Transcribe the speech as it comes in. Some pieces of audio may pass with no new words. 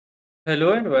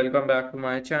Hello and welcome back to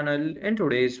my channel. In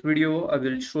today's video, I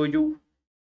will show you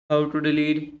how to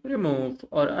delete, remove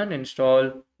or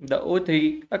uninstall the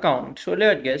O3 account. So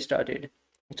let's get started.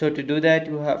 So to do that,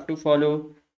 you have to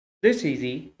follow this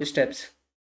easy steps.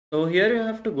 So here you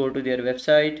have to go to their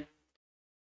website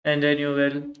and then you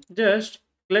will just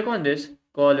click on this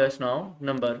call us now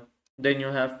number. Then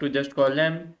you have to just call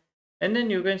them and then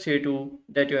you can say to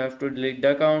that you have to delete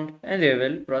the account and they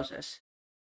will process.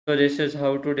 So this is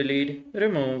how to delete,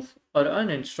 remove or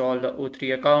uninstall the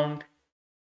O3 account.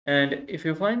 And if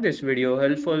you find this video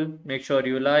helpful, make sure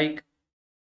you like,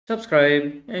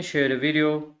 subscribe and share the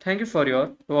video. Thank you for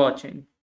your watching.